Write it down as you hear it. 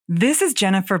This is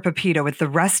Jennifer Pepito with the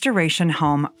Restoration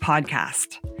Home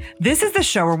podcast. This is the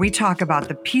show where we talk about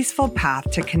the peaceful path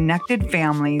to connected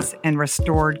families and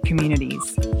restored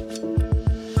communities.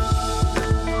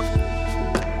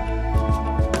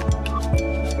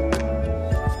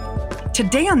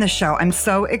 Today on the show, I'm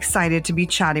so excited to be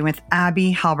chatting with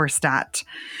Abbie Halberstadt.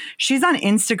 She's on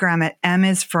Instagram at M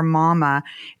is for Mama,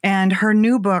 and her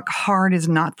new book, Hard is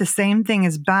Not the Same Thing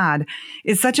as Bad,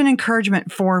 is such an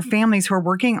encouragement for families who are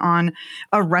working on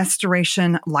a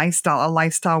restoration lifestyle, a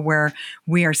lifestyle where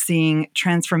we are seeing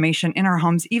transformation in our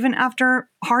homes, even after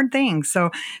hard things.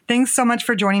 So thanks so much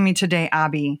for joining me today,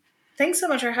 Abbie. Thanks so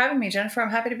much for having me, Jennifer. I'm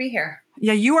happy to be here.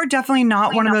 Yeah, you are definitely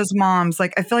not one of those moms.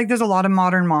 Like, I feel like there's a lot of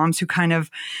modern moms who kind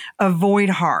of avoid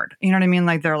hard. You know what I mean?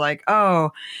 Like, they're like,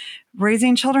 oh,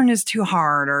 raising children is too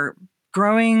hard, or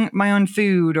growing my own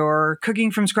food, or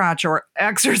cooking from scratch, or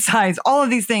exercise. All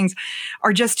of these things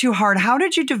are just too hard. How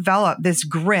did you develop this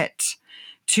grit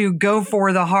to go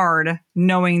for the hard,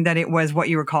 knowing that it was what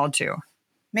you were called to?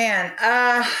 Man,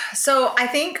 so I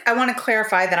think I want to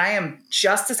clarify that I am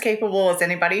just as capable as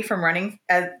anybody from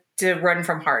to run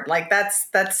from hard. Like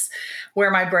that's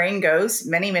where my brain goes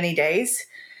many, many days.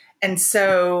 And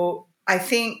so I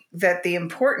think that the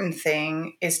important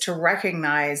thing is to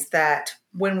recognize that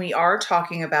when we are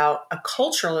talking about a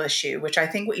cultural issue, which I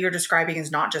think what you're describing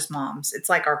is not just moms, it's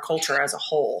like our culture as a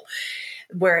whole,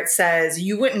 where it says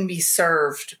you wouldn't be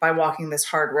served by walking this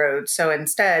hard road. So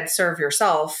instead, serve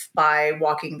yourself by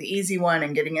walking the easy one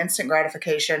and getting instant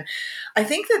gratification. I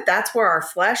think that that's where our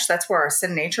flesh, that's where our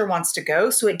sin nature wants to go.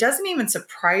 So it doesn't even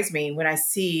surprise me when I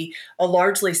see a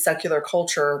largely secular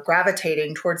culture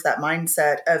gravitating towards that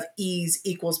mindset of ease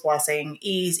equals blessing,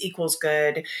 ease equals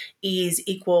good, ease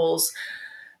equals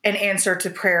an answer to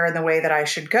prayer in the way that I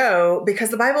should go, because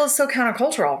the Bible is so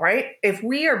countercultural, right? If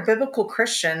we are biblical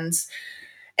Christians,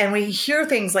 and we hear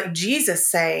things like Jesus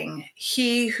saying,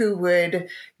 he who would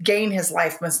gain his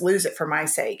life must lose it for my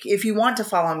sake. If you want to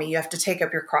follow me, you have to take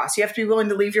up your cross. You have to be willing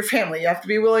to leave your family. You have to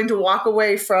be willing to walk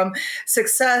away from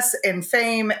success and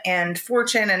fame and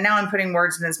fortune. And now I'm putting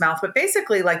words in his mouth. But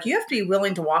basically, like, you have to be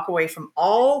willing to walk away from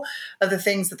all of the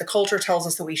things that the culture tells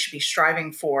us that we should be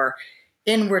striving for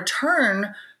in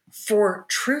return for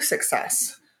true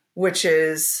success, which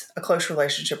is a close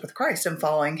relationship with Christ and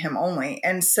following him only.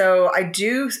 And so I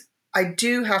do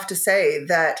have to say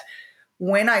that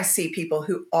when I see people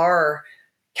who are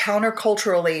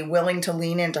counterculturally willing to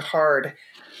lean into hard,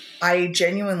 I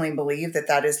genuinely believe that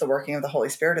that is the working of the Holy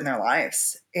Spirit in their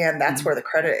lives. And that's where the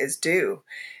credit is due.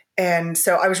 And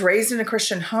so I was raised in a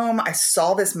Christian home. I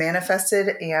saw this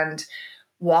manifested and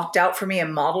walked out for me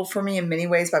and modeled for me in many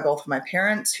ways by both of my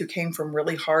parents, who came from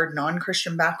really hard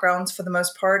non-Christian backgrounds for the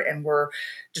most part and were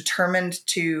determined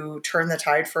to turn the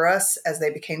tide for us as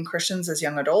they became Christians as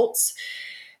young adults.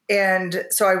 And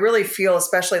so I really feel,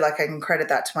 especially, like I can credit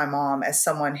that to my mom as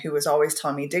someone who was always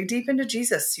telling me, dig deep into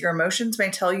Jesus. Your emotions may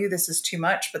tell you this is too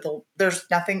much, but there's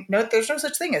no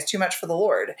such thing as too much for the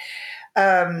Lord.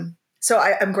 So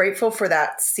I'm grateful for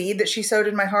that seed that she sowed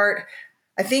in my heart.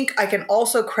 I think I can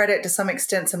also credit to some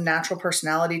extent some natural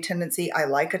personality tendency. I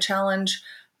like a challenge.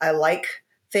 I like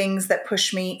things that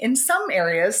push me in some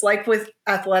areas, like with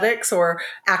athletics or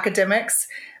academics.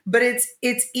 But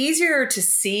it's easier to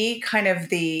see kind of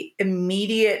the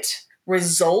immediate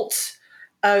result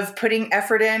of putting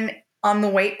effort in on the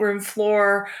weight room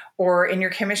floor or in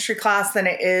your chemistry class than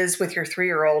it is with your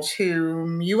 3-year-old,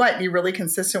 whom you might be really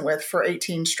consistent with for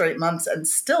 18 straight months and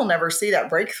still never see that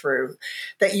breakthrough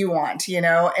that you want, you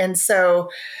know? And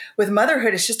so with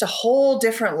motherhood, it's just a whole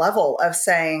different level of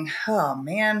saying, oh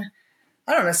man,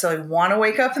 I don't necessarily want to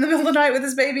wake up in the middle of the night with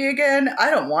this baby again.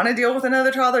 I don't want to deal with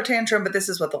another toddler tantrum, but this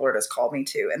is what the Lord has called me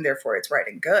to, and therefore it's right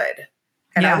and good.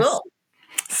 And yes. I will.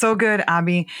 So good,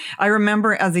 Abbie. I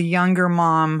remember as a younger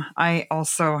mom, I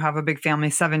also have a big family,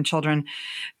 7 children,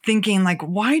 thinking like,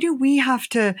 why do we have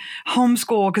to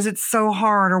homeschool because it's so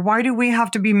hard? Or why do we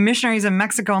have to be missionaries in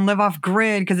Mexico and live off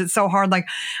grid because it's so hard? Like,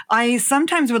 I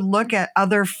sometimes would look at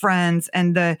other friends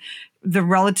and the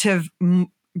relative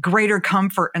greater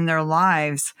comfort in their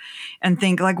lives and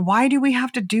think like, why do we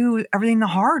have to do everything the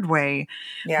hard way?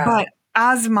 Yeah. But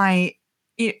as my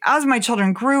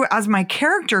children grew, as my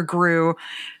character grew,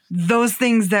 those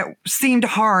things that seemed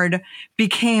hard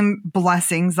became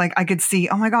blessings. Like, I could see,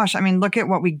 oh my gosh, I mean, look at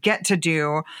what we get to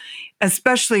do,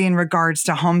 especially in regards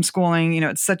to homeschooling. You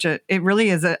know, it really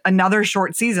is another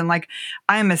short season. Like,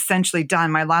 I am essentially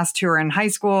done. My last 2 are in high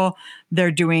school.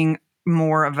 They're doing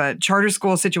more of a charter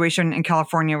school situation in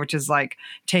California, which is like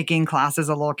taking classes,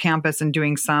 a little campus, and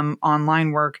doing some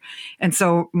online work. And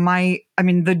so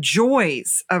the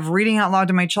joys of reading out loud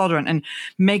to my children and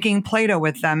making Play-Doh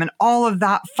with them and all of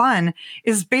that fun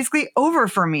is basically over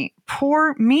for me.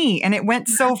 Poor me. And it went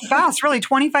so fast, really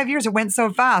 25 years. It went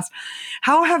so fast.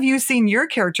 How have you seen your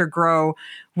character grow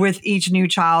with each new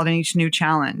child and each new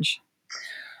challenge?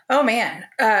 Oh man.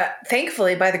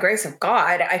 Thankfully, by the grace of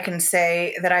God, I can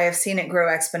say that I have seen it grow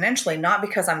exponentially, not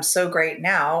because I'm so great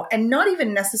now, and not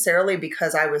even necessarily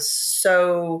because I was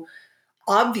so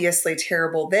obviously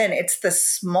terrible then. It's the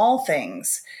small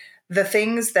things, the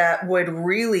things that would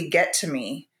really get to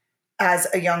me as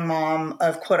a young mom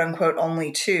of quote unquote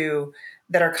only two,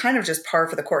 that are kind of just par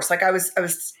for the course. Like I was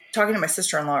talking to my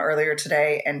sister-in-law earlier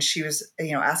today, and she was,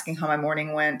 asking how my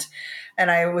morning went. And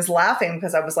I was laughing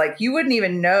because I was like, you wouldn't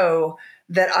even know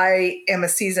that I am a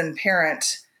seasoned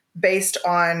parent based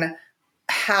on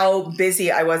how busy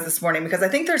I was this morning, because I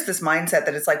think there's this mindset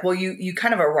that it's like, well, you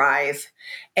kind of arrive,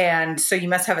 and so you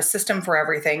must have a system for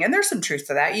everything. And there's some truth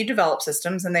to that. You develop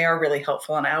systems, and they are really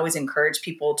helpful. And I always encourage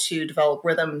people to develop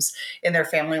rhythms in their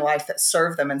family life that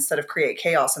serve them instead of create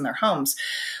chaos in their homes.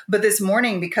 But this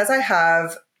morning, because I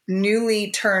have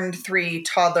newly turned 3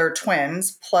 toddler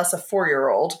twins plus a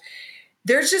 4-year-old,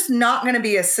 there's just not going to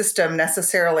be a system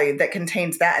necessarily that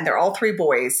contains that. And they're all 3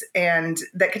 boys, and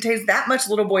that contains that much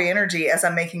little boy energy as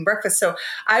I'm making breakfast. So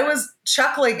I was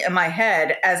chuckling in my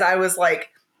head as I was like,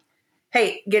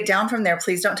 hey, get down from there.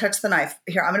 Please don't touch the knife.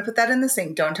 Here, I'm going to put that in the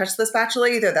sink. Don't touch the spatula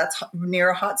either. That's near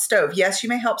a hot stove. Yes, you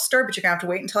may help stir, but you're going to have to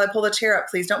wait until I pull the chair up.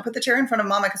 Please don't put the chair in front of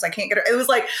mama because I can't get her. It was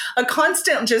like a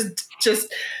constant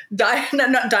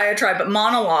not diatribe, but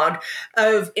monologue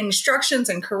of instructions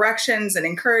and corrections and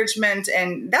encouragement.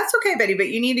 And that's okay, Betty, but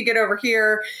you need to get over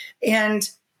here. And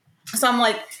so I'm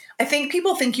like, I think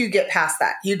people think you get past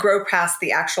that. You grow past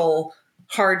the actual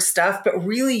hard stuff, but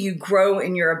really you grow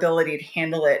in your ability to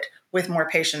handle it with more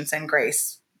patience and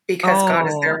grace because God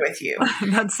is there with you.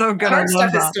 That's so good. The hard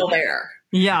stuff that. is still there.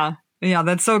 Yeah. Yeah,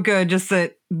 that's so good. Just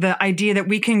the idea that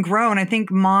we can grow. And I think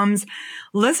moms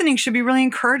listening should be really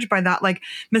encouraged by that. Like,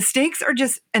 mistakes are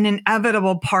just an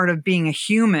inevitable part of being a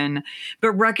human,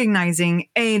 but recognizing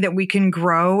that we can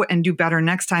grow and do better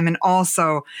next time. And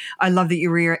also, I love that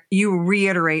you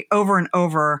reiterate over and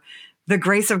over the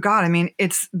grace of God. I mean,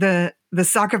 it's the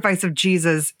sacrifice of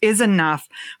Jesus is enough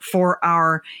for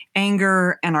our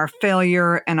anger and our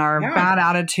failure and our bad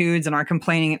attitudes and our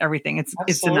complaining and everything.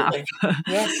 It's enough.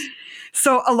 Yes.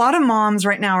 So a lot of moms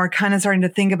right now are kind of starting to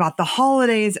think about the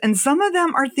holidays, and some of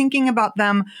them are thinking about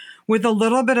them with a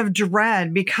little bit of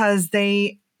dread because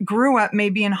they grew up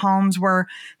maybe in homes where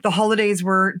the holidays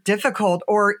were difficult,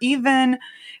 or even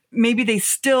maybe they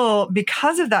still,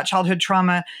 because of that childhood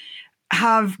trauma,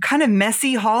 have kind of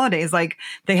messy holidays. Like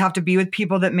they have to be with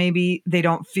people that maybe they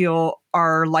don't feel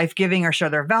are life-giving or share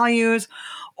their values,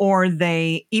 or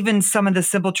even some of the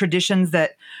simple traditions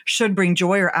that should bring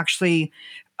joy are actually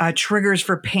triggers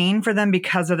for pain for them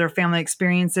because of their family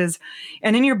experiences.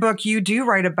 And in your book, you do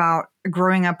write about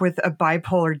growing up with a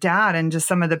bipolar dad and just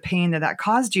some of the pain that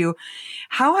caused you.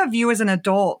 How have you as an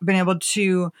adult been able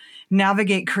to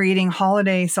navigate creating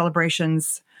holiday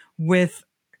celebrations with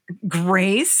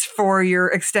grace for your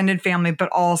extended family,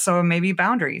 but also maybe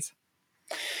boundaries?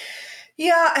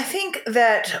 Yeah, I think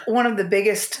that one of the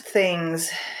biggest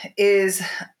things is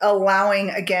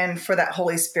allowing, again, for that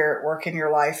Holy Spirit work in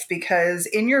your life, because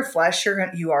in your flesh,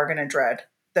 you are going to dread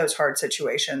those hard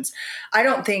situations. I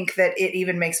don't think that it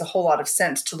even makes a whole lot of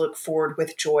sense to look forward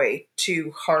with joy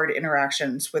to hard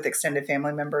interactions with extended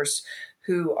family members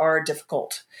who are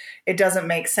difficult. It doesn't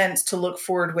make sense to look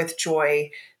forward with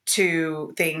joy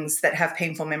to things that have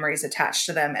painful memories attached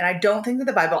to them. And I don't think that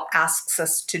the Bible asks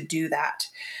us to do that.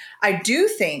 I do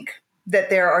think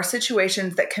that there are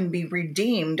situations that can be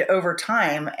redeemed over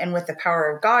time and with the power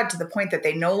of God to the point that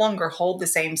they no longer hold the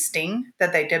same sting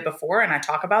that they did before. And I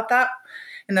talk about that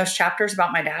in those chapters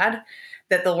about my dad,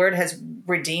 that the Lord has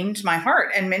redeemed my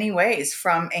heart in many ways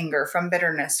from anger, from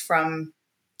bitterness, from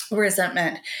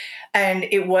resentment. And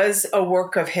it was a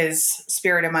work of his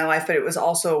spirit in my life, but it was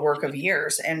also a work of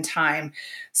years and time.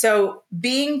 So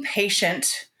being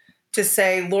patient to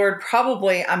say, Lord,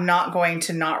 probably I'm not going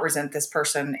to not resent this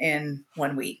person in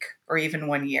 1 week or even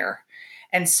 1 year.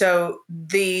 And so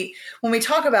when we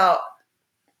talk about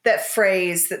that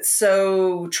phrase that's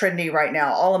so trendy right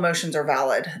now, all emotions are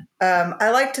valid. I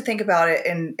like to think about it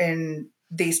in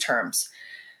these terms.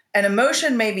 An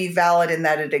emotion may be valid in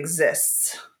that it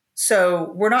exists.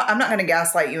 So I'm not going to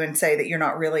gaslight you and say that you're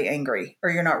not really angry or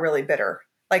you're not really bitter.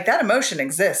 Like, that emotion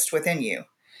exists within you.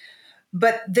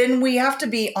 But then we have to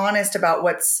be honest about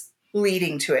what's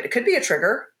leading to it. It could be a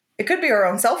trigger. It could be our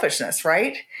own selfishness,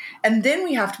 right? And then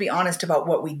we have to be honest about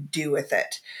what we do with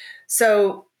it.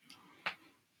 So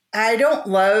I don't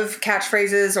love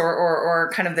catchphrases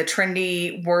or kind of the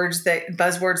trendy words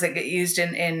buzzwords that get used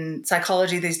in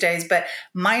psychology these days, but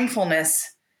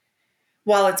mindfulness,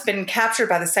 while it's been captured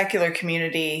by the secular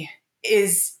community,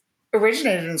 is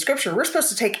originated in scripture. We're supposed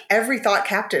to take every thought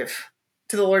captive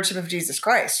to the Lordship of Jesus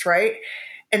Christ, right?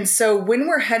 And so when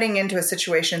we're heading into a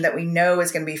situation that we know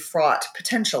is going to be fraught,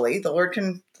 potentially, the Lord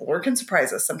can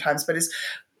surprise us sometimes, but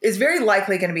is very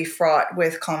likely going to be fraught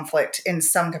with conflict in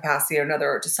some capacity or another,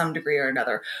 or to some degree or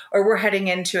another, or we're heading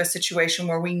into a situation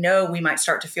where we know we might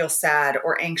start to feel sad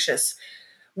or anxious,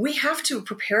 we have to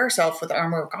prepare ourselves with the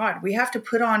armor of God. We have to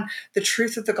put on the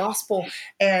truth of the gospel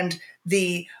and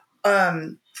the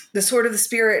sword of the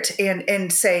Spirit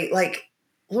and say, like,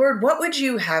 Lord, what would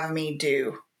you have me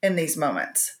do in these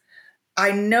moments?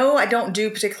 I know I don't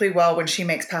do particularly well when she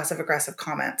makes passive aggressive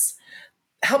comments.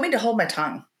 Help me to hold my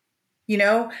tongue.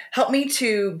 Help me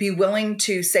to be willing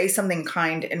to say something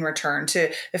kind in return. To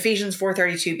Ephesians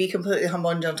 4:32, be completely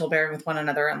humble and gentle, bearing with one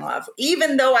another in love,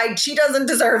 even though she doesn't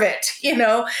deserve it.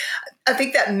 I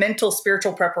think that mental,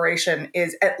 spiritual preparation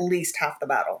is at least half the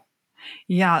battle.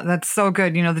 Yeah, that's so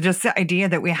good. Just the idea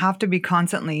that we have to be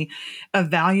constantly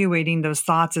evaluating those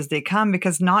thoughts as they come,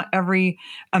 because not every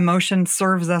emotion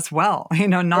serves us well.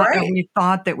 Not Right. every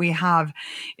thought that we have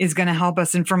is going to help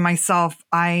us. And for myself,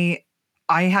 I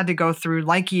had to go through,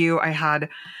 like you, I had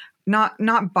not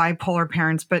bipolar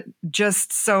parents, but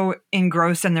just so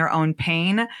engrossed in their own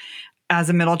pain. As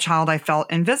a middle child, I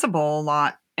felt invisible a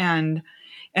lot. And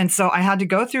so I had to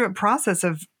go through a process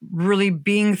of really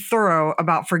being thorough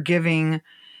about forgiving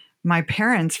my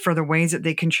parents for the ways that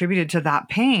they contributed to that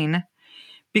pain.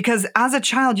 Because as a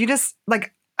child,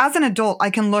 as an adult, I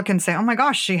can look and say, oh my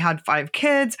gosh, she had 5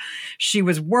 kids. She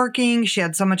was working. She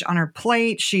had so much on her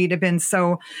plate. She'd have been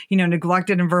so,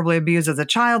 neglected and verbally abused as a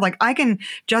child. Like, I can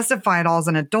justify it all as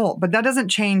an adult, but that doesn't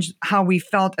change how we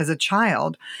felt as a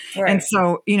child. Right. And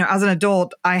so, as an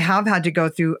adult, I have had to go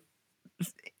through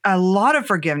a lot of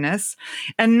forgiveness,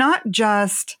 and not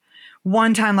just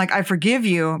one time, like, I forgive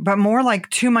you, but more like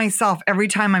to myself every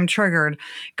time I'm triggered.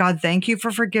 God, thank you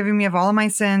for forgiving me of all of my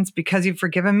sins. Because you've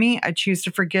forgiven me, I choose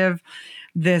to forgive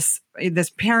this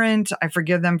parent. I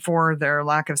forgive them for their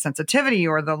lack of sensitivity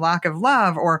or the lack of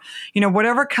love, or,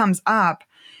 whatever comes up.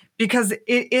 Because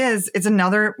it's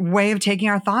another way of taking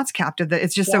our thoughts captive, that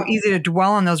it's just so easy to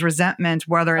dwell on those resentments,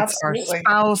 whether it's Absolutely. our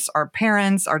spouse, our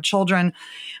parents, our children.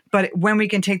 But when we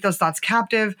can take those thoughts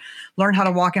captive, learn how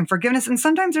to walk in forgiveness. And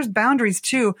sometimes there's boundaries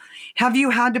too. Have you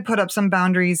had to put up some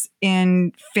boundaries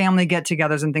in family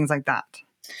get-togethers and things like that?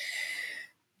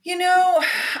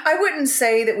 I wouldn't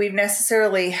say that we've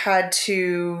necessarily had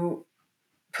to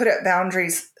put up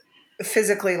boundaries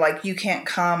physically, like you can't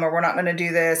come or we're not going to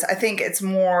do this. I think it's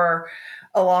more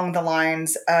along the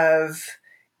lines of,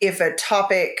 if a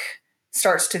topic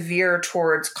starts to veer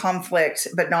towards conflict,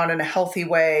 but not in a healthy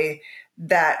way,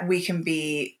 that we can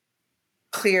be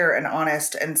clear and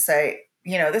honest and say,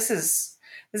 this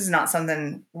is not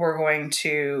something we're going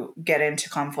to get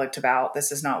into conflict about.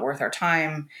 This is not worth our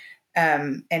time.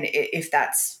 And if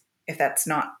that's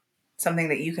not something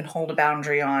that you can hold a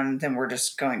boundary on, then we're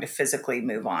just going to physically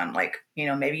move on. Like,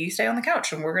 maybe you stay on the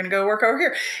couch and we're going to go work over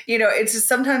here. It's just,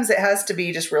 sometimes it has to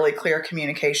be just really clear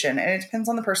communication, and it depends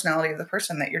on the personality of the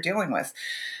person that you're dealing with.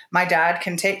 My dad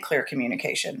can take clear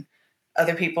communication.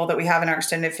 Other people that we have in our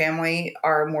extended family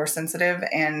are more sensitive,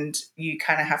 and you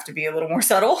kind of have to be a little more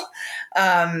subtle.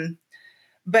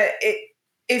 But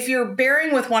if you're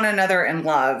bearing with one another in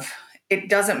love, it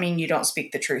doesn't mean you don't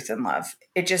speak the truth in love.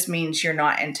 It just means you're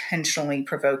not intentionally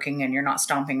provoking, and you're not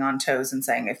stomping on toes and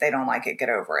saying, if they don't like it, get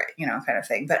over it, kind of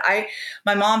thing. But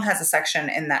my mom has a section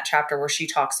in that chapter where she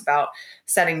talks about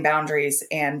setting boundaries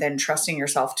and then trusting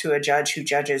yourself to a judge who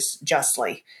judges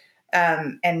justly,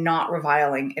 and not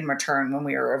reviling in return when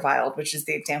we are reviled, which is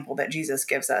the example that Jesus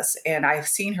gives us. And I've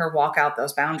seen her walk out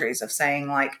those boundaries of saying,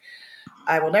 like,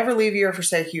 I will never leave you or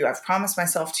forsake you. I've promised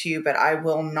myself to you, but I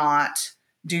will not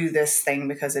do this thing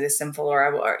because it is sinful, or I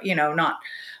will, not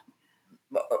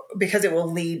because it will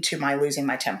lead to my losing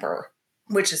my temper,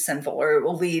 which is sinful, or it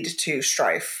will lead to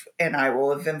strife, and I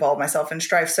will have involved myself in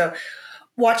strife. So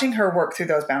watching her work through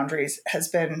those boundaries has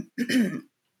been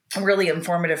really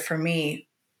informative for me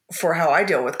for how I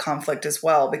deal with conflict as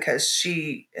well, because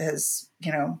she has,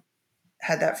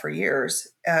 had that for years,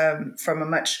 from a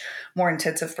much more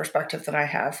intensive perspective than I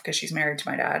have, because she's married to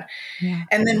my dad. Yeah.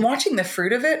 And then watching the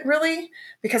fruit of it, really,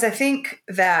 because I think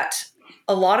that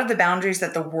a lot of the boundaries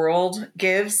that the world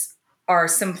gives are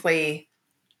simply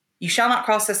you shall not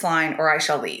cross this line or I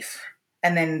shall leave.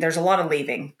 And then there's a lot of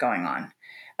leaving going on,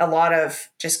 a lot of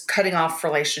just cutting off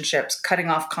relationships, cutting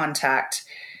off contact.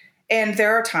 And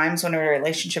there are times when a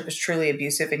relationship is truly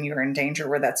abusive and you're in danger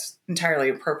where that's entirely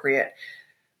appropriate.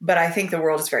 But I think the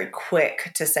world is very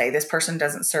quick to say, this person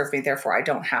doesn't serve me, therefore I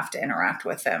don't have to interact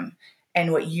with them.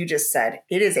 And what you just said,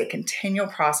 it is a continual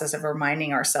process of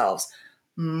reminding ourselves,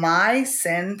 my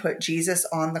sin put Jesus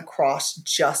on the cross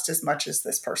just as much as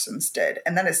this person's did.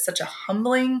 And that is such a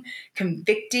humbling,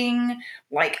 convicting,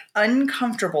 like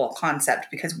uncomfortable concept,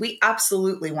 because we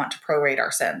absolutely want to prorate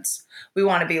our sins. We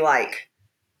want to be like,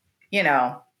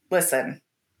 listen,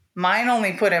 mine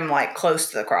only put him like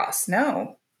close to the cross.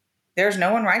 No, there's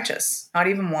no one righteous, not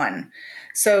even one.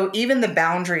 So even the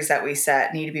boundaries that we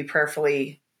set need to be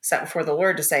prayerfully set before the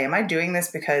Lord to say, am I doing this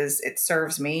because it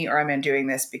serves me, or am I doing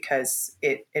this because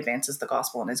it advances the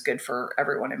gospel and is good for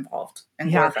everyone involved and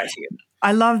glorifies you?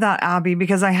 I love that, Abbie,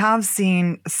 because I have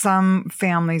seen some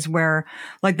families where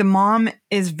like the mom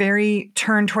is very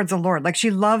turned towards the Lord. Like she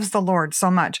loves the Lord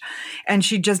so much, and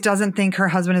she just doesn't think her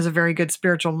husband is a very good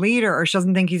spiritual leader, or she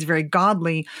doesn't think he's very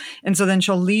godly. And so then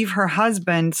she'll leave her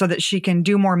husband so that she can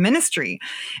do more ministry.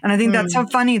 And I think that's so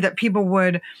funny that people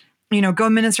would go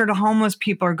minister to homeless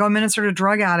people or go minister to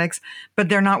drug addicts, but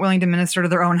they're not willing to minister to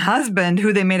their own husband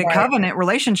who they made a covenant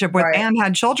relationship with and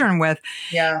had children with.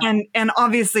 Yeah. And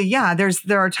obviously,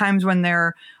 there are times when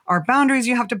there are boundaries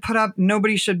you have to put up.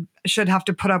 Nobody should have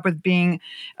to put up with being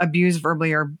abused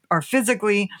verbally or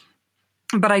physically.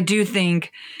 But I do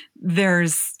think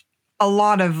there's a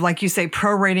lot of, like you say,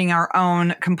 prorating our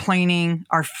own complaining,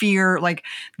 our fear. Like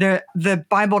the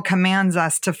Bible commands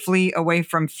us to flee away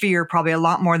from fear probably a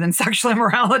lot more than sexual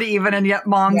immorality even. And yet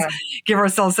moms give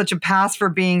ourselves such a pass for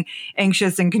being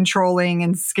anxious and controlling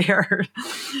and scared.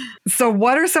 So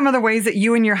what are some of the ways that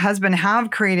you and your husband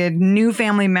have created new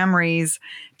family memories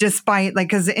despite, like,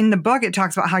 because in the book it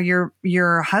talks about how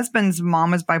your husband's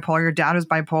mom was bipolar, your dad was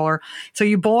bipolar. So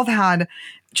you both had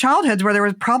childhoods where there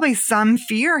was probably some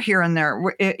fear here and there.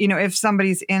 If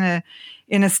somebody's in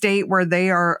a state where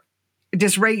they are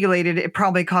dysregulated, it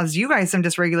probably caused you guys some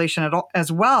dysregulation as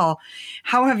well.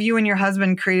 How have you and your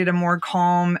husband created a more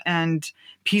calm and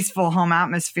peaceful home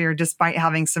atmosphere despite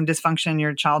having some dysfunction in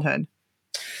your childhood?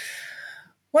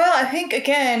 Well, I think,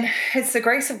 again, it's the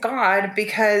grace of God,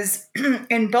 because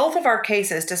in both of our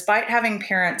cases, despite having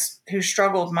parents who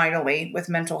struggled mightily with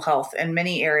mental health in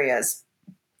many areas,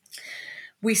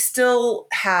 we still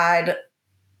had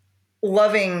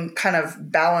loving, kind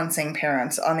of balancing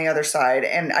parents on the other side.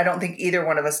 And I don't think either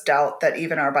one of us doubt that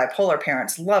even our bipolar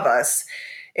parents love us.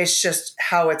 It's just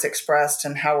how it's expressed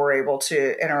and how we're able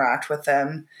to interact with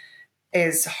them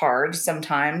is hard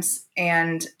sometimes.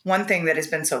 And one thing that has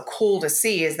been so cool to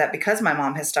see is that because my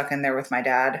mom has stuck in there with my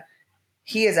dad,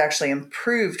 he has actually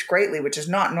improved greatly, which is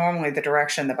not normally the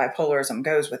direction that bipolarism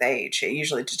goes with age. It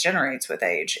usually degenerates with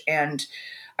age. And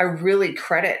I really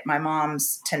credit my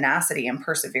mom's tenacity and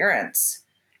perseverance,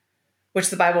 which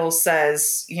the Bible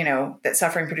says, that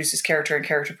suffering produces character and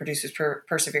character produces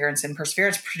perseverance, and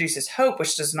perseverance produces hope,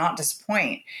 which does not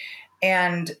disappoint.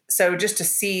 And so just to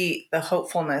see the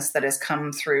hopefulness that has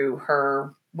come through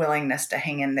her willingness to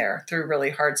hang in there through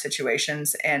really hard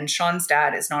situations. And Sean's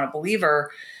dad is not a believer,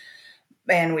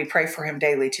 and we pray for him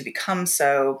daily to become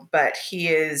so, but he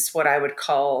is what I would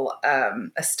call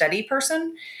a steady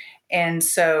person. And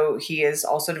so he is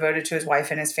also devoted to his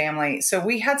wife and his family. So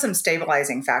we had some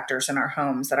stabilizing factors in our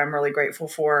homes that I'm really grateful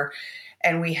for.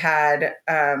 And we had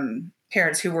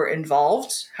parents who were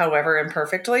involved, however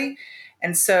imperfectly.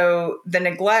 And so the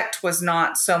neglect was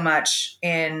not so much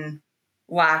in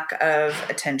lack of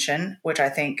attention, which I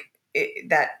think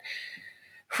that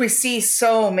we see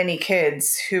so many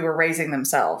kids who are raising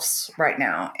themselves right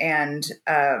now and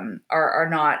are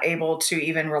not able to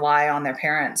even rely on their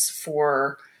parents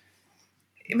for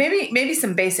maybe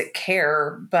some basic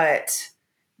care, but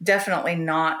definitely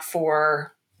not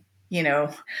for,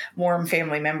 warm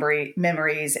family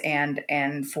memories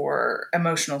and for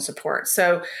emotional support.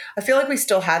 So I feel like we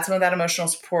still had some of that emotional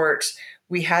support.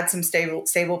 We had some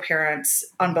stable parents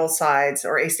on both sides,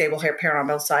 or a stable parent on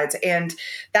both sides, and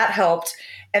that helped.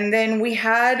 And then we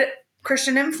had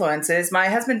Christian influences. My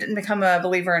husband didn't become a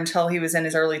believer until he was in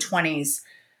his early 20s.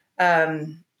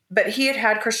 But he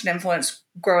had Christian influence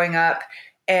growing up.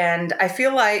 And I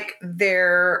feel like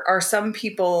there are some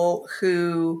people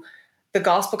who the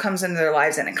gospel comes into their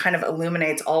lives and it kind of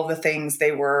illuminates all the things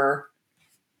they were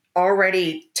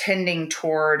already tending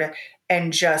toward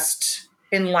and just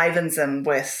enlivens them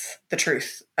with the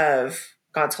truth of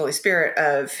God's Holy Spirit,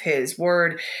 of his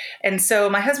word. And so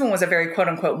my husband was a very quote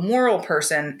unquote moral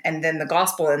person. And then the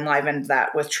gospel enlivened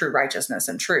that with true righteousness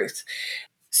and truth.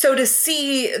 So to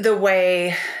see the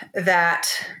way that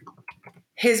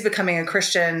his becoming a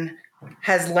Christian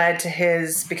has led to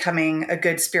his becoming a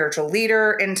good spiritual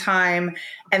leader in time,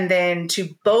 and then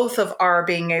to both of our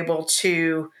being able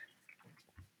to,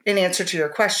 in answer to your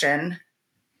question,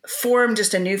 form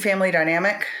just a new family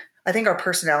dynamic. I think our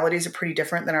personalities are pretty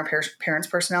different than our parents'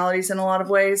 personalities in a lot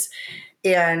of ways.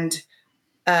 And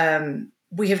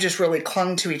we have just really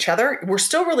clung to each other. We're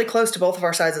still really close to both of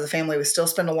our sides of the family. We still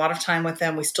spend a lot of time with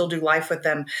them. We still do life with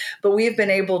them. But we have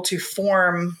been able to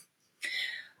form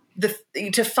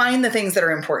to find the things that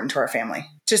are important to our family.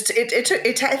 Just I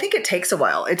think it takes a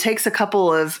while. It takes a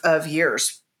couple of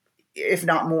years, if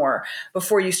not more,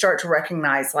 before you start to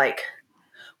recognize, like,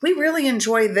 we really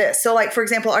enjoy this. So, like, for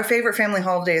example, our favorite family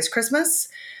holiday is Christmas.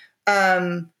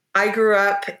 I grew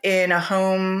up in a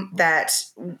home that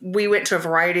we went to a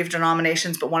variety of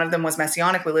denominations, but one of them was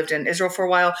Messianic. We lived in Israel for a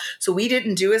while, so we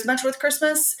didn't do as much with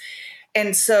Christmas.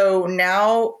 And so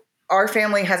now our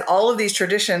family has all of these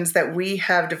traditions that we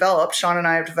have developed, Sean and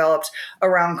I have developed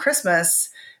around Christmas,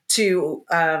 to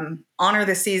honor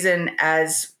the season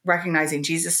as recognizing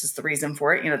Jesus is the reason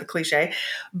for it, the cliche,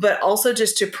 but also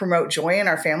just to promote joy in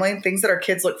our family, things that our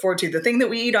kids look forward to. The thing that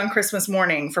we eat on Christmas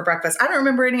morning for breakfast, I don't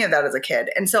remember any of that as a kid.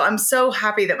 And so I'm so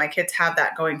happy that my kids have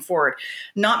that going forward,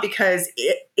 not because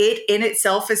it in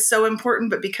itself is so important,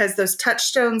 but because those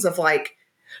touchstones of, like,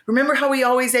 remember how we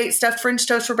always ate stuffed French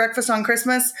toast for breakfast on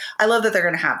Christmas? I love that they're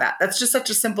going to have that. That's just such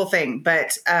a simple thing,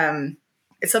 but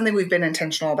it's something we've been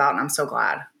intentional about, and I'm so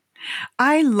glad.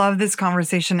 I love this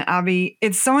conversation, Abbie.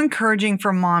 It's so encouraging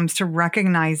for moms to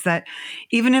recognize that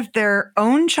even if their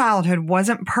own childhood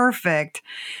wasn't perfect,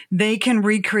 they can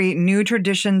recreate new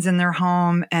traditions in their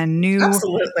home and new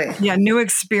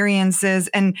experiences.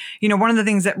 And, one of the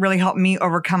things that really helped me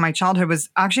overcome my childhood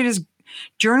was actually just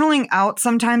journaling out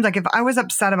sometimes. Like, if I was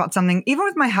upset about something, even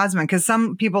with my husband, because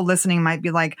some people listening might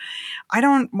be like, I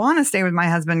don't want to stay with my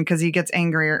husband because he gets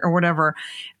angry or whatever.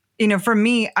 For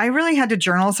me, I really had to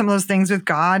journal some of those things with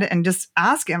God and just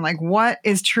ask him, like, what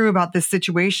is true about this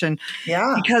situation?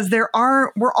 Yeah. Because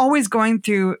we're always going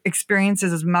through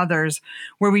experiences as mothers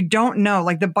where we don't know,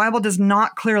 like, the Bible does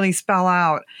not clearly spell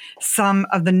out some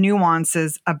of the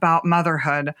nuances about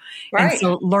motherhood. Right. And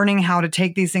so learning how to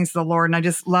take these things to the Lord. And I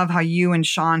just love how you and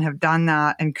Sean have done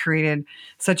that and created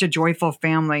such a joyful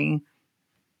family.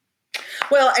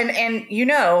 Well, and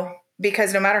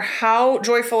because no matter how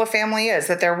joyful a family is,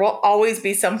 that there will always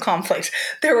be some conflict.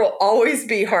 There will always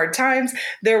be hard times.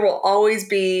 There will always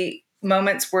be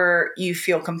moments where you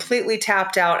feel completely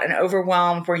tapped out and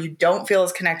overwhelmed, where you don't feel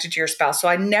as connected to your spouse. So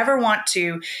I never want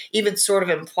to even sort of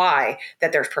imply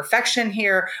that there's perfection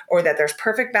here, or that there's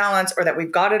perfect balance, or that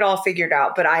we've got it all figured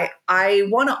out. But I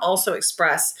want to also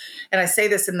express, and I say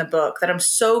this in the book, that I'm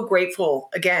so grateful,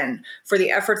 again, for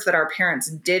the efforts that our parents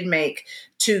did make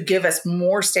to give us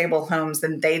more stable homes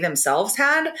than they themselves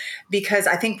had, because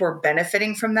I think we're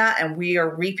benefiting from that, and we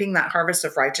are reaping that harvest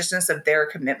of righteousness of their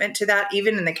commitment to that.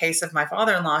 Even in the case of my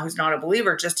father-in-law, who's not a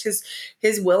believer, just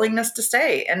his willingness to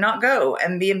stay and not go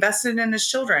and be invested in his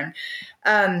children.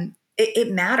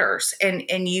 It matters,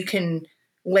 and you can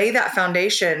lay that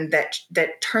foundation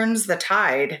that turns the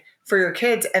tide for your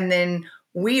kids, and then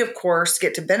we, of course,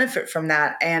 get to benefit from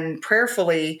that and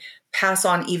prayerfully pass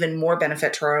on even more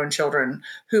benefit to our own children,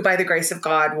 who, by the grace of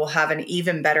God, will have an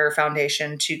even better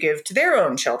foundation to give to their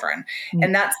own children. Mm-hmm.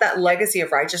 And that's that legacy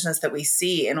of righteousness that we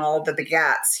see in all the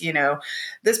begats.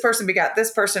 This person begat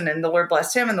this person, and the Lord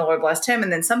blessed him, and the Lord blessed him.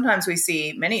 And then sometimes we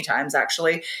see, many times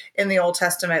actually, in the Old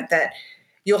Testament, that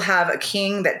you'll have a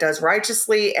king that does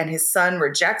righteously and his son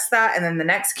rejects that, and then the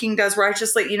next king does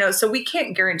righteously. So we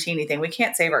can't guarantee anything. We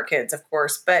can't save our kids, of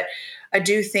course, but I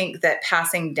do think that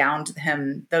passing down to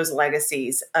him those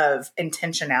legacies of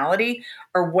intentionality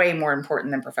are way more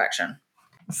important than perfection.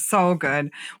 So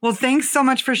good. Well, thanks so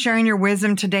much for sharing your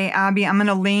wisdom today, Abbie. I'm going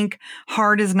to link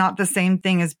Hard is Not the Same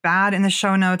Thing as Bad in the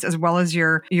show notes, as well as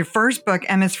your first book,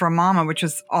 M is for Mama, which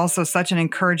was also such an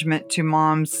encouragement to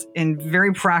moms in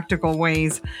very practical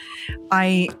ways.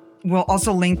 I will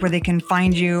also link where they can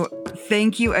find you.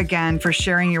 Thank you again for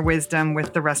sharing your wisdom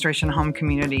with the Restoration Home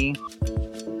community.